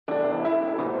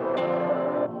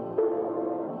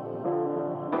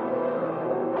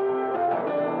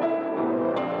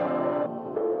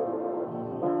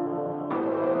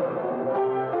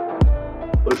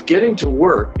getting to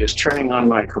work is turning on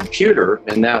my computer,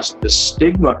 and that's the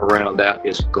stigma around that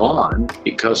is gone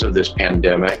because of this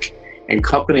pandemic, and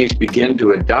companies begin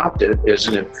to adopt it as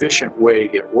an efficient way to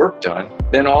get work done,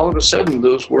 then all of a sudden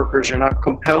those workers are not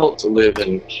compelled to live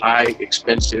in high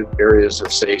expensive areas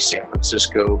of, say, San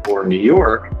Francisco or New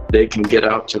York. They can get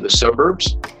out to the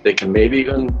suburbs. They can maybe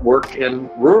even work in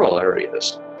rural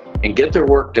areas and get their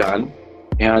work done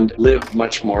and live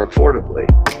much more affordably.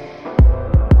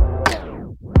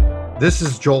 This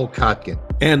is Joel Kotkin.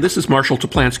 And this is Marshall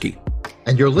Toplansky.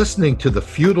 And you're listening to the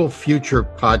Feudal Future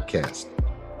podcast.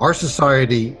 Our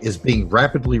society is being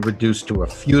rapidly reduced to a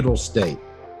feudal state,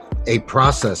 a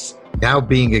process now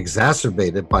being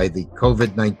exacerbated by the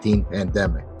COVID-19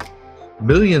 pandemic.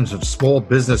 Millions of small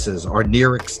businesses are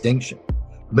near extinction.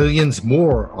 Millions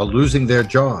more are losing their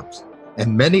jobs,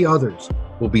 and many others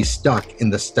will be stuck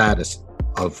in the status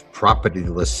of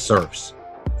propertyless serfs.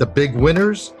 The big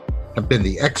winners have been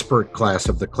the expert class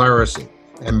of the clerisy,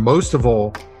 and most of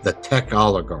all, the tech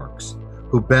oligarchs,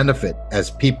 who benefit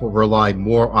as people rely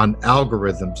more on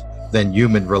algorithms than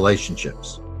human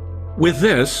relationships. With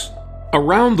this,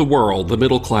 around the world, the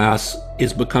middle class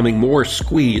is becoming more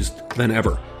squeezed than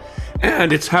ever,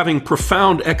 and it's having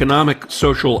profound economic,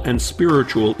 social, and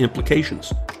spiritual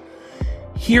implications.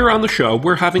 Here on the show,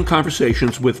 we're having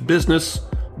conversations with business,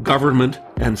 government,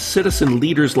 and citizen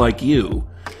leaders like you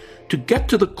to get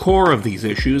to the core of these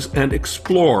issues and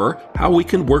explore how we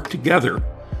can work together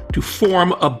to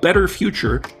form a better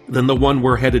future than the one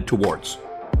we're headed towards.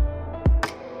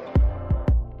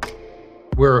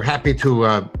 We're happy to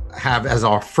have as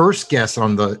our first guest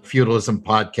on the Feudalism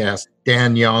podcast,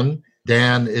 Dan Young.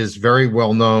 Dan is very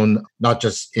well known, not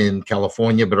just in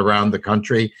California, but around the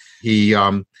country. He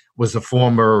was the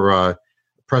former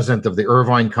president of the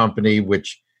Irvine Company,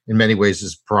 which in many ways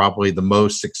is probably the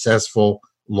most successful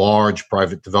large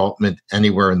private development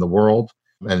anywhere in the world,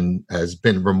 and has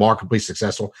been remarkably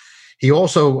successful. He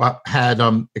also had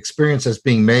experience as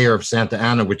being mayor of Santa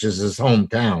Ana, which is his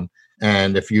hometown.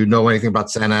 And if you know anything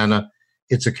about Santa Ana,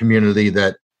 it's a community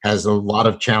that has a lot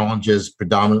of challenges,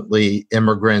 predominantly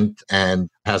immigrant, and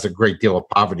has a great deal of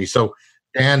poverty. So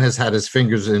Dan has had his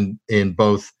fingers in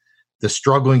both the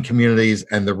struggling communities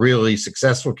and the really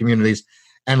successful communities.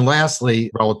 And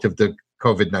lastly, relative to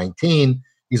COVID-19,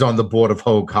 he's on the board of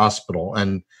Hoag Hospital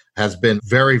and has been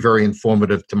very, very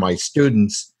informative to my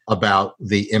students about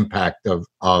the impact of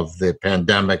the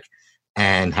pandemic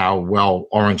and how well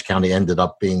Orange County ended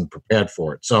up being prepared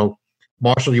for it. So,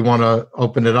 Marshall, you want to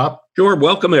open it up? Sure.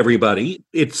 Welcome, everybody.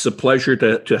 It's a pleasure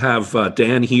to have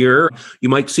Dan here. You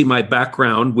might see my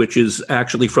background, which is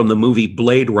actually from the movie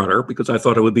Blade Runner, because I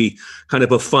thought it would be kind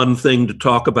of a fun thing to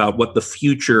talk about what the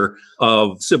future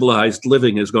of civilized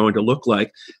living is going to look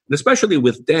like, and especially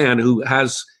with Dan, who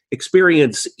has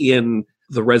experience in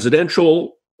the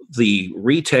residential, the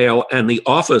retail, and the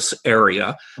office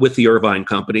area with the Irvine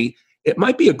Company. It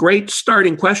might be a great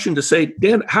starting question to say,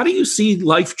 Dan, how do you see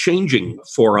life changing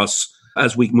for us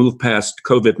as we move past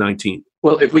COVID-19?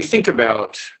 Well, if we think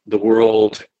about the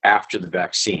world after the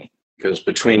vaccine, because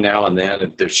between now and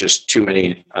then, there's just too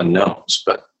many unknowns,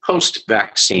 but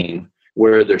post-vaccine,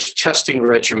 where there's testing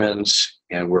regimens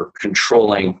and we're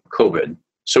controlling COVID.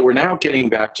 So we're now getting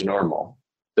back to normal.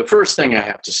 The first thing I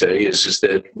have to say is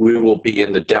that we will be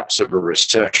in the depths of a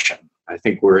recession. I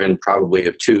think we're in probably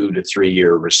a 2 to 3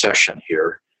 year recession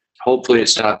here. Hopefully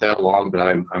it's not that long, but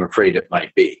I'm afraid it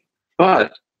might be.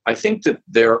 But I think that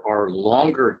there are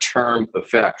longer term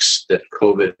effects that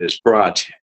COVID has brought.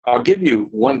 I'll give you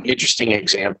one interesting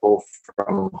example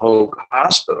from Hoag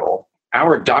Hospital.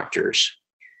 Our doctors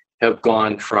have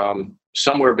gone from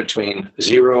somewhere between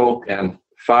 0 and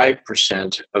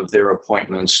 5% of their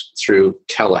appointments through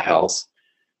telehealth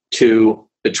to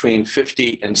between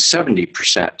 50 and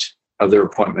 70% of their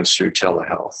appointments through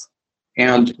telehealth.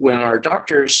 And when our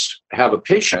doctors have a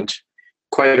patient,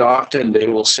 quite often they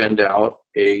will send out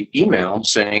an email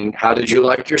saying, how did you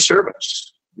like your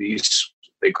service? These,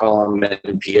 they call them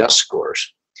NPS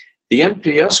scores. The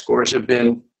NPS scores have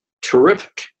been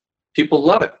terrific. People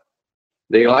love it.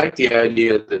 They like the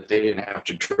idea that they didn't have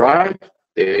to drive,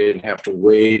 they didn't have to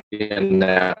wait in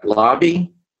that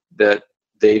lobby, that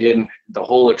they didn't, the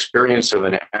whole experience of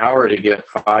an hour to get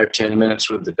 5-10 minutes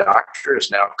with the doctor is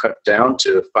now cut down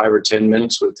to 5 or 10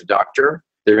 minutes with the doctor.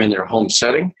 They're in their home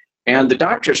setting, and the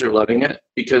doctors are loving it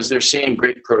because they're seeing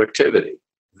great productivity.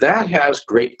 That has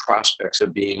great prospects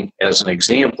of being, as an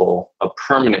example, a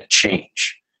permanent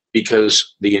change,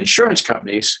 because the insurance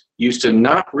companies used to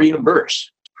not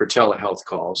reimburse for telehealth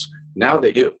calls. Now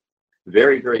they do.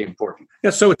 Very, very important.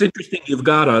 Yeah, so it's interesting. You've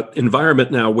got an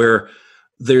environment now where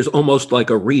there's almost like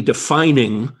a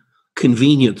redefining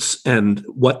convenience and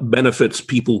what benefits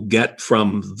people get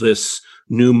from this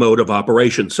new mode of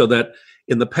operation, so that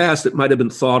in the past it might have been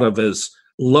thought of as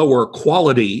lower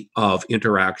quality of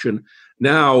interaction.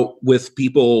 Now, with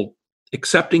people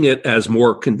accepting it as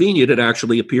more convenient, it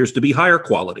actually appears to be higher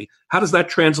quality. How does that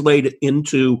translate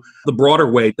into the broader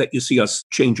way that you see us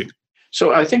changing?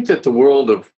 So I think that the world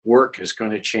of work is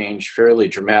going to change fairly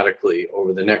dramatically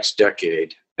over the next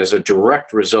decade as a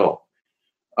direct result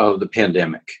of the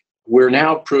pandemic. We're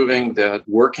now proving that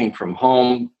working from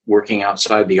home, working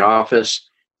outside the office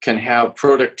can have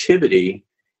productivity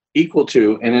equal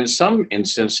to, and in some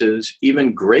instances,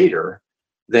 even greater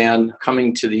than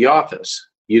coming to the office.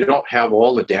 You don't have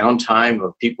all the downtime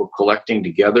of people collecting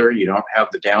together. You don't have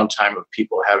the downtime of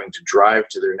people having to drive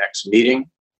to their next meeting.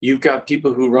 You've got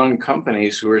people who run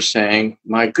companies who are saying,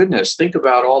 my goodness, think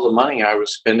about all the money I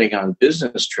was spending on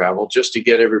business travel just to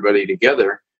get everybody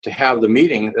together to have the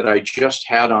meeting that I just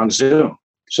had on Zoom.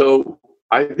 So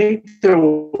I think there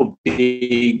will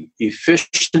be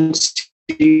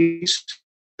efficiencies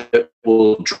that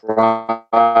will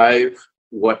drive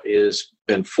what has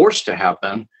been forced to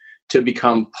happen to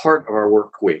become part of our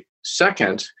work week.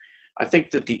 Second, I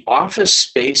think that the office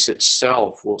space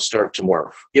itself will start to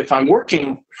morph. If I'm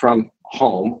working from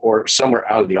home or somewhere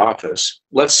out of the office,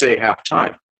 let's say half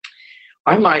time,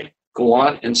 I might go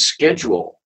on and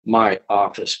schedule my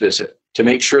office visit to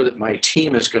make sure that my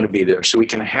team is going to be there so we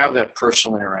can have that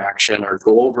personal interaction or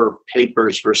go over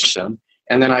papers versus them.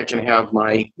 And then I can have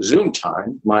my Zoom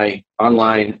time, my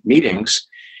online meetings.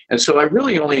 And so I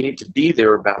really only need to be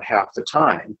there about half the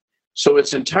time. So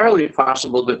it's entirely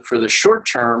possible that for the short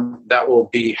term, that will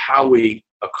be how we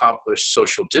accomplish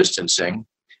social distancing.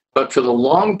 But for the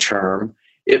long term,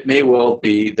 it may well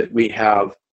be that we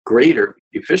have greater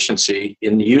efficiency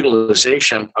in the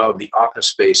utilization of the office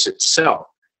space itself.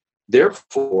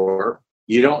 Therefore,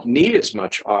 you don't need as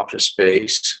much office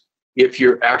space if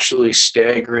you're actually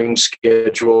staggering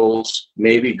schedules,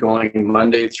 maybe going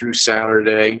Monday through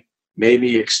Saturday,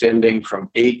 maybe extending from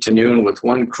 8 to noon with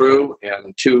one crew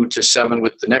and 2 to 7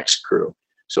 with the next crew.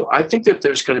 So I think that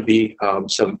there's going to be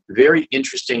some very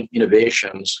interesting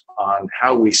innovations on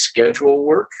how we schedule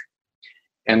work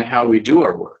and how we do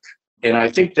our work. And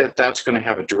I think that that's going to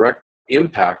have a direct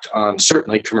impact on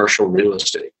certainly commercial real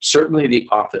estate, certainly the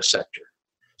office sector.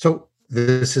 So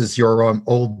this is your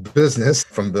old business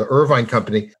from the Irvine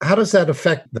Company. How does that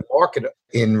affect the market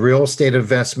in real estate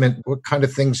investment? What kind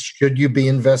of things should you be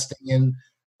investing in?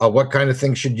 What kind of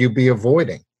things should you be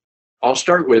avoiding? I'll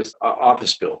start with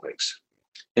office buildings.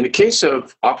 In the case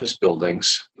of office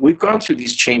buildings, we've gone through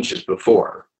these changes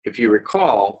before. If you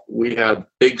recall, we had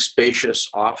big, spacious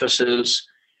offices,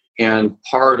 and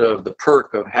part of the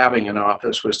perk of having an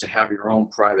office was to have your own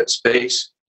private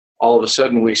space. All of a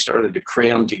sudden, we started to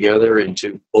cram together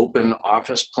into open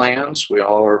office plans. We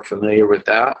all are familiar with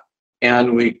that.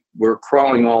 And we were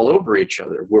crawling all over each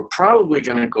other. We're probably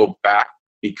going to go back,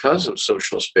 because of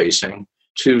social spacing,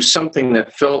 to something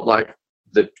that felt like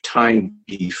the time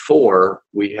before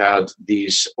we had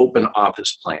these open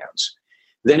office plans.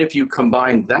 Then if you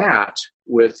combine that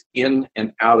with in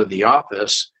and out of the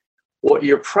office, what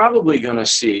you're probably going to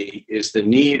see is the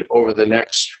need over the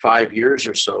next 5 years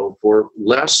or so for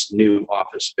less new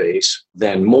office space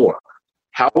than more.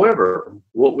 However,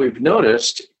 what we've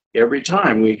noticed every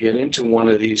time we get into one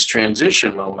of these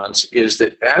transition moments is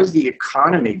that as the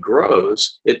economy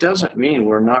grows, it doesn't mean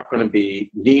we're not going to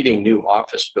be needing new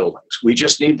office buildings. We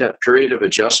just need that period of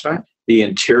adjustment. The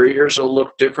interiors will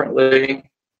look differently.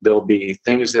 There'll be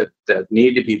things that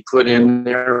need to be put in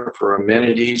there for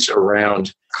amenities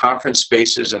around conference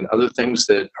spaces and other things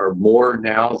that are more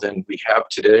now than we have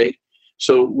today.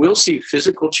 So we'll see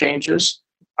physical changes.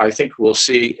 I think we'll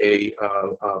see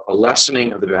a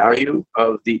lessening of the value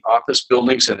of the office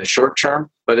buildings in the short term.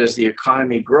 But as the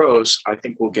economy grows, I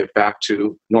think we'll get back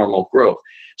to normal growth.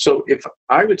 So if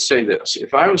I would say this,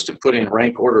 if I was to put in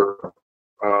rank order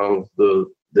of the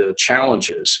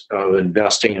challenges of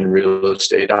investing in real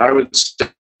estate, I would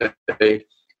say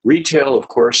retail, of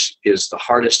course, is the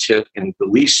hardest hit and the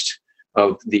least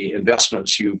of the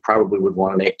investments you probably would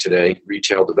want to make today,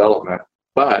 retail development.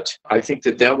 But I think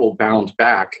that will bounce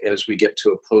back as we get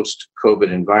to a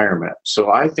post-COVID environment. So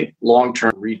I think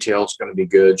long-term retail is going to be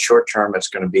good. Short-term, it's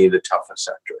going to be the toughest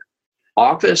sector.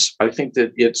 Office, I think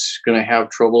that it's going to have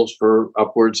troubles for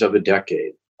upwards of a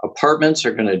decade. Apartments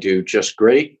are going to do just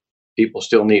great. People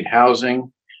still need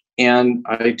housing. And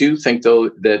I do think, though,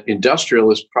 that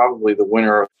industrial is probably the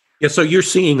winner. Yeah, so you're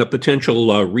seeing a potential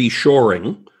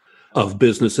reshoring of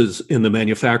businesses in the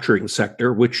manufacturing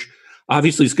sector, which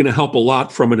obviously is going to help a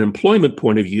lot from an employment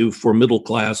point of view for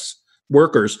middle-class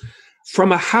workers.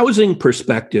 From a housing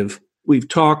perspective, we've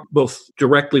talked both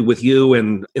directly with you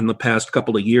and in the past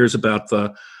couple of years about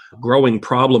the growing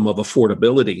problem of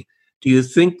affordability. Do you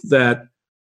think that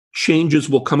changes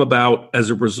will come about as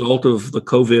a result of the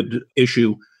COVID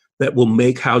issue that will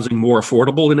make housing more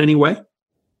affordable in any way?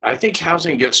 I think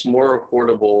housing gets more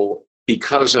affordable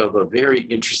because of a very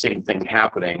interesting thing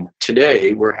happening.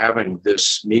 Today, we're having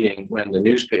this meeting when the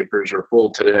newspapers are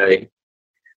full today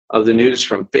of the news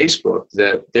from Facebook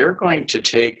that they're going to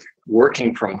take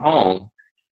working from home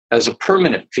as a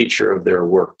permanent feature of their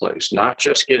workplace, not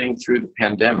just getting through the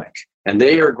pandemic. And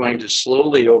they are going to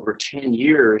slowly, over 10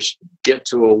 years, get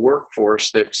to a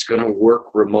workforce that's going to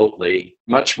work remotely,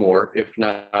 much more, if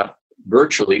not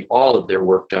virtually all of their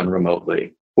work done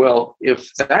remotely. Well,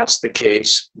 if that's the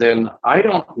case, then I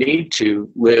don't need to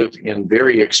live in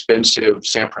very expensive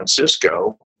San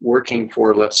Francisco working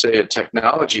for, let's say, a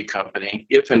technology company,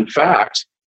 if in fact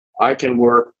I can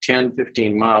work 10,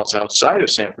 15 miles outside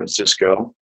of San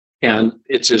Francisco, and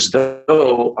it's as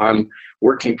though I'm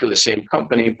working for the same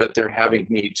company, but they're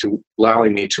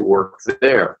allowing me to work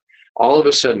there. All of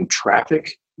a sudden,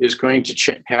 traffic is going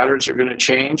to patterns are going to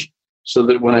change, so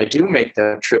that when I do make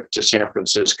that trip to San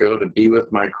Francisco to be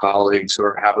with my colleagues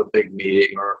or have a big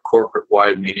meeting or a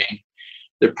corporate-wide meeting,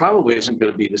 there probably isn't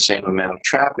going to be the same amount of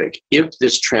traffic if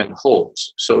this trend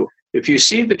holds. So if you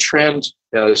see the trend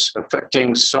as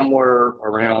affecting somewhere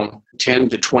around 10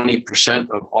 to 20%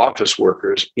 of office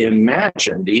workers,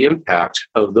 imagine the impact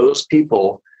of those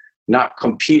people not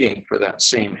competing for that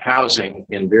same housing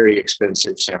in very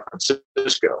expensive San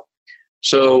Francisco.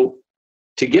 So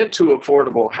to get to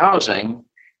affordable housing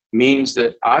means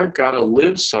that I've got to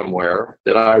live somewhere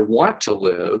that I want to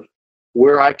live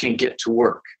where I can get to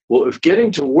work. Well, if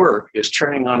getting to work is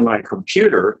turning on my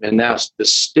computer, and that's the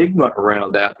stigma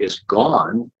around that is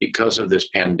gone because of this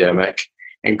pandemic,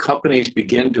 and companies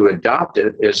begin to adopt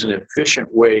it as an efficient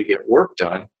way to get work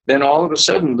done, then all of a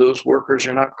sudden those workers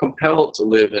are not compelled to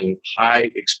live in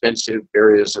high expensive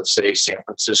areas of, say, San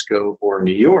Francisco or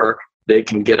New York. They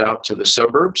can get out to the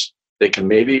suburbs. They can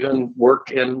maybe even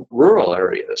work in rural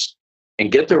areas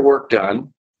and get their work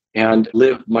done and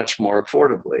live much more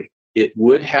affordably. It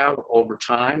would have, over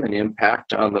time, an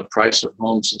impact on the price of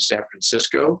homes in San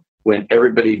Francisco when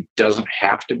everybody doesn't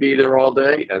have to be there all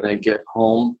day and they get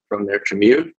home from their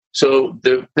commute. So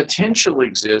the potential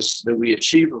exists that we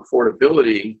achieve more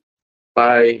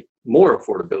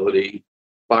affordability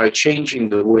by changing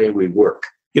the way we work.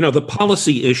 You know, the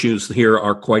policy issues here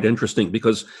are quite interesting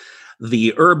because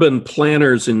the urban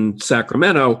planners in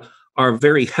Sacramento are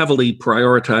very heavily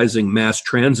prioritizing mass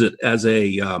transit as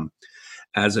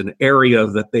an area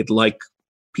that they'd like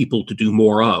people to do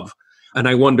more of. And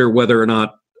I wonder whether or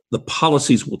not the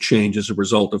policies will change as a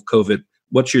result of COVID.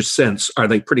 What's your sense? Are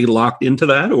they pretty locked into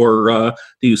that, or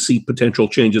do you see potential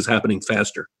changes happening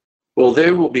faster? Well,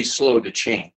 they will be slow to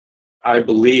change. I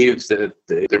believe that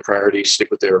their priorities stick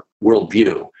with their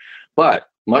worldview. But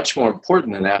much more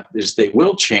important than that is they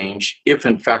will change if,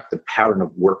 in fact, the pattern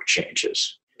of work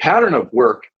changes. Pattern of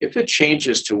work, if it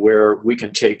changes to where we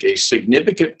can take a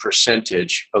significant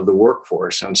percentage of the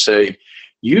workforce and say,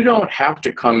 you don't have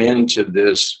to come into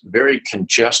this very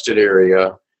congested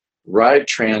area, ride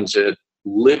transit,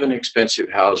 live in expensive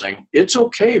housing. It's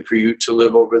okay for you to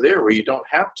live over there where you don't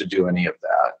have to do any of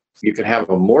that. You can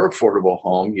have a more affordable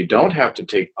home. You don't have to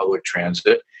take public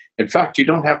transit. In fact, you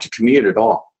don't have to commute at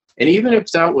all. And even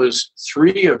if that was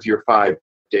 3 of your 5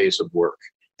 days of work,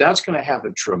 that's going to have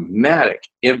a dramatic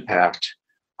impact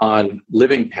on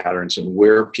living patterns and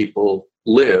where people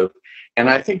live. And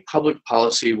I think public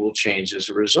policy will change as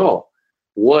a result.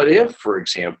 What if, for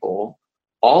example,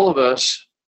 all of us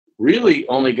really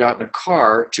only got in a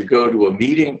car to go to a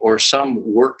meeting or some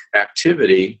work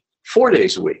activity 4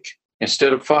 days a week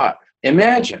instead of 5?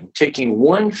 Imagine taking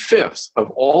 1/5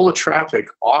 of all the traffic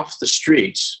off the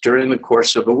streets during the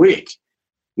course of a week.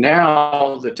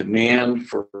 Now the demand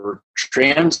for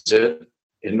transit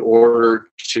in order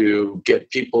to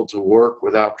get people to work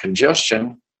without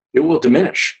congestion, it will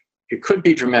diminish. It could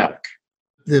be dramatic.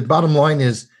 The bottom line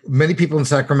is many people in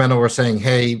Sacramento are saying,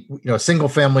 hey, single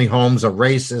family homes are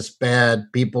racist, bad,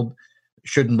 people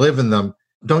shouldn't live in them.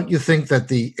 Don't you think that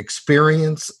the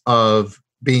experience of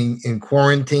being in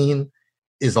quarantine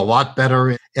is a lot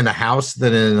better in a house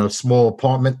than in a small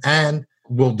apartment? And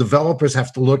will developers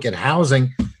have to look at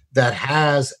housing that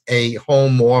has a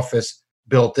home office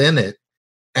built in it?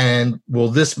 And will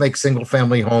this make single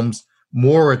family homes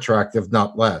more attractive,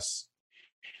 not less?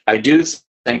 I do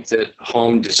think that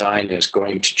home design is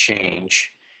going to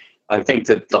change. I think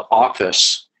that the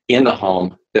office in the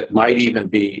home that might even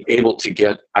be able to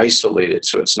get isolated.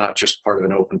 So it's not just part of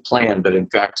an open plan, but in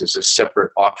fact is a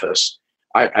separate office.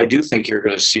 I do think you're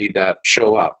going to see that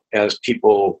show up as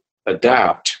people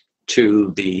adapt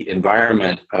to the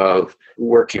environment of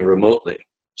working remotely.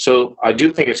 So I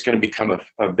do think it's going to become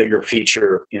a bigger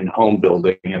feature in home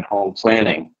building and home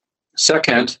planning.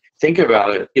 Second, think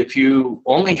about it. If you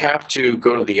only have to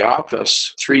go to the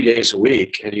office 3 days a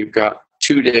week and you've got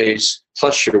 2 days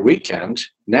plus your weekend,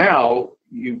 now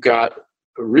you're going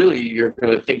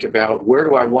to think about, where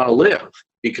do I want to live?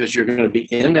 Because you're going to be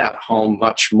in that home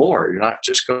much more. You're not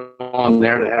just going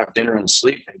there to have dinner and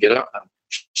sleep and get up and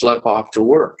schlep off to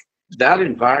work. That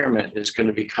environment is going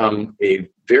to become a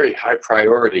very high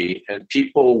priority, and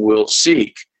people will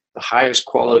seek the highest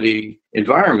quality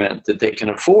environment that they can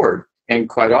afford. And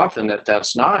quite often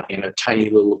that's not in a tiny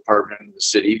little apartment in the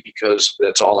city because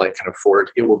that's all I can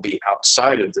afford. It will be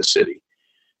outside of the city.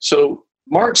 So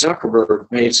Mark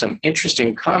Zuckerberg made some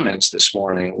interesting comments this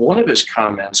morning. One of his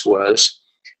comments was,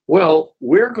 well,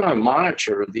 we're going to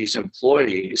monitor these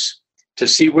employees to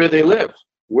see where they live.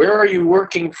 Where are you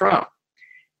working from?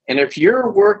 And if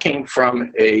you're working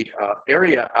from a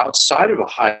area outside of a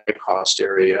high-cost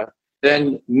area,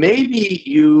 then maybe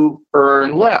you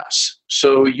earn less.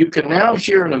 So you can now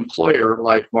hear an employer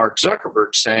like Mark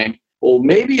Zuckerberg saying, well,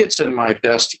 maybe it's in my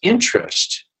best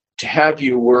interest to have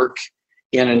you work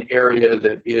in an area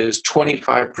that is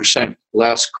 25%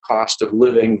 less cost of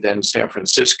living than San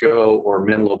Francisco or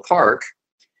Menlo Park.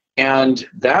 And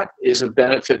that is a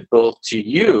benefit both to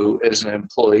you as an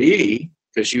employee,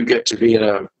 because you get to be in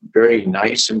a very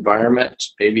nice environment.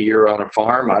 Maybe you're on a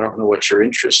farm. I don't know what your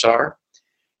interests are.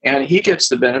 And he gets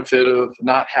the benefit of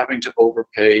not having to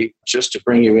overpay just to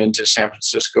bring you into San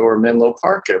Francisco or Menlo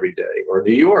Park every day, or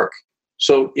New York.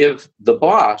 So if the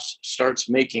boss starts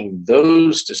making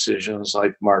those decisions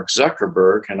like Mark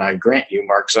Zuckerberg, and I grant you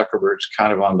Mark Zuckerberg's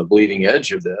kind of on the bleeding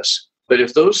edge of this, but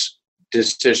if those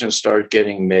decisions start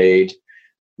getting made,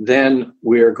 then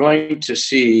we are going to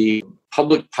see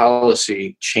public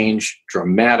policy change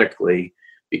dramatically,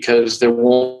 because there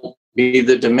won't be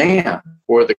the demand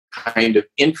for the kind of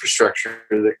infrastructure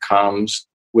that comes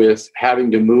with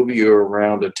having to move you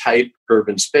around a tight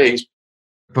urban space.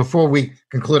 Before we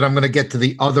conclude, I'm going to get to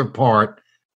the other part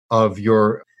of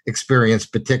your experience,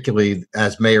 particularly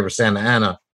as mayor of Santa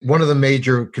Ana. One of the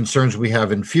major concerns we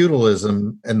have in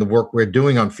feudalism and the work we're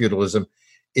doing on feudalism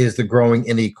is the growing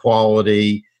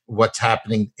inequality, what's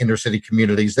happening in inner city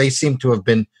communities. They seem to have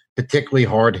been particularly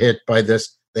hard hit by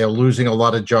this. They're losing a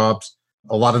lot of jobs.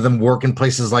 A lot of them work in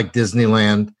places like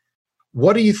Disneyland.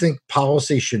 What do you think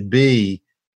policy should be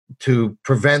to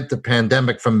prevent the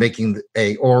pandemic from making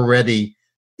a already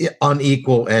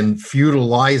unequal and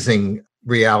feudalizing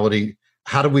reality?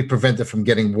 How do we prevent it from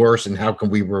getting worse, and how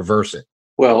can we reverse it?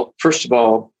 Well, first of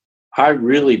all, I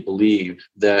really believe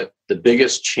that the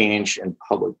biggest change in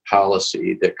public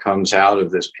policy that comes out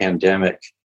of this pandemic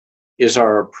is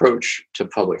our approach to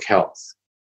public health.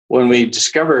 When we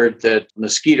discovered that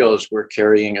mosquitoes were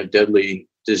carrying a deadly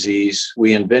disease,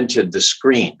 we invented the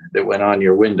screen that went on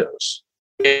your windows.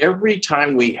 Every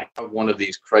time we have one of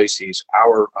these crises,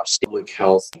 our public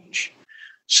health change.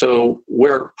 So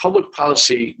where public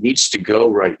policy needs to go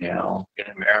right now in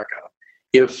America,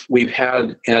 if we've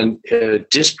had a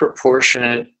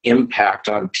disproportionate impact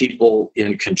on people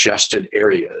in congested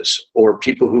areas or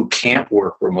people who can't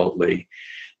work remotely,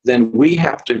 then we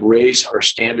have to raise our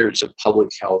standards of public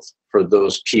health for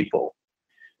those people.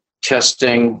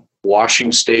 Testing,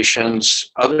 washing stations,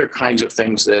 other kinds of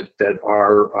things that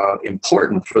are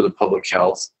important for the public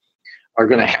health are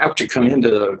going to have to come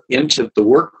into the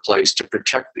workplace to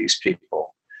protect these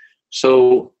people.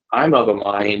 So I'm of a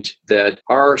mind that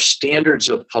our standards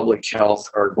of public health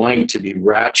are going to be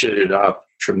ratcheted up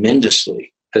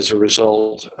tremendously as a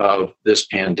result of this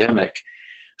pandemic,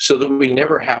 so that we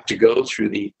never have to go through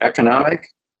the economic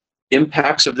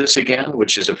impacts of this again,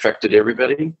 which has affected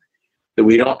everybody, that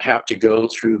we don't have to go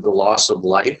through the loss of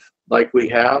life like we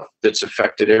have that's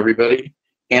affected everybody,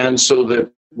 and so that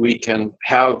we can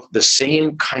have the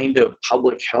same kind of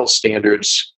public health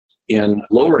standards in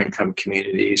lower income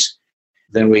communities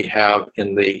than we have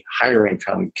in the higher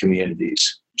income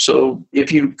communities. So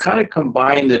if you kind of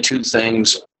combine the two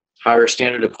things, higher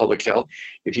standard of public health,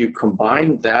 if you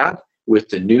combine that with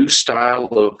the new style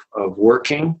of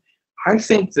working, I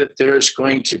think that there's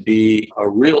going to be a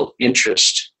real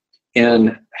interest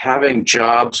in having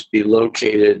jobs be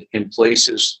located in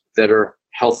places that are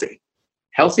healthy.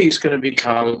 Healthy is going to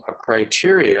become a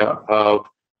criteria of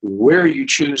where you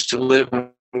choose to live and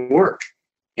work.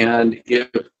 And if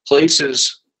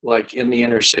places like in the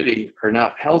inner city are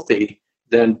not healthy,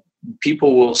 then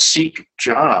people will seek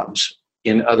jobs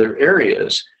in other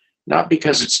areas, not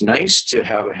because it's nice to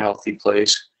have a healthy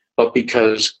place, but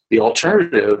because the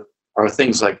alternative are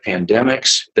things like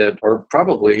pandemics that are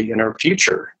probably in our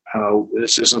future.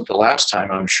 This isn't the last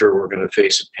time I'm sure we're going to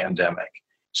face a pandemic.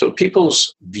 So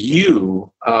people's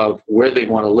view of where they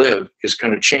want to live is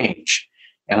going to change.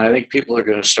 And I think people are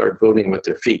going to start voting with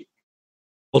their feet.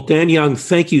 Well, Dan Young,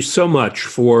 thank you so much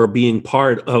for being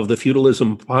part of the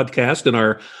Feudalism podcast and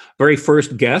our very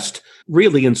first guest.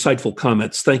 Really insightful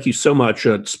comments. Thank you so much,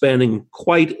 spanning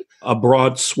quite a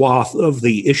broad swath of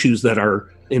the issues that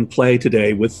are in play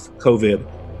today with COVID.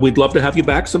 We'd love to have you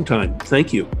back sometime.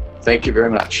 Thank you. Thank you very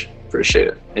much. Appreciate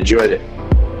it. Enjoyed it.